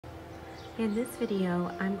In this video,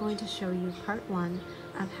 I'm going to show you part one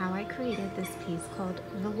of how I created this piece called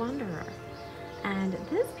The Wanderer. And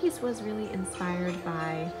this piece was really inspired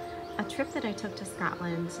by a trip that I took to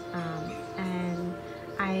Scotland, and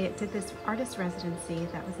I did this artist residency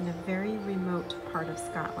that was in a very remote part of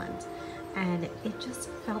Scotland. And it just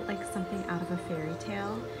felt like something out of a fairy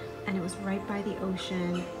tale. And it was right by the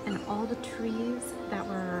ocean, and all the trees that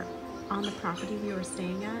were on the property we were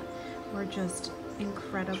staying at were just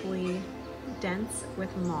incredibly dense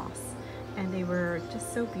with moss, and they were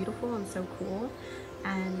just so beautiful and so cool.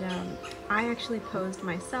 And I actually posed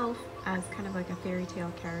myself as kind of like a fairy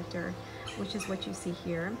tale character, which is what you see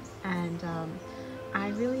here. And I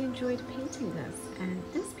really enjoyed painting this, and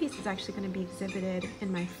this piece is actually going to be exhibited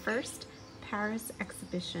in my first Paris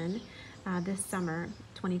exhibition this summer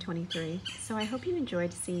 2023. So I hope you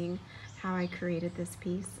enjoyed seeing how I created this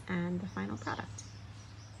piece and the final product.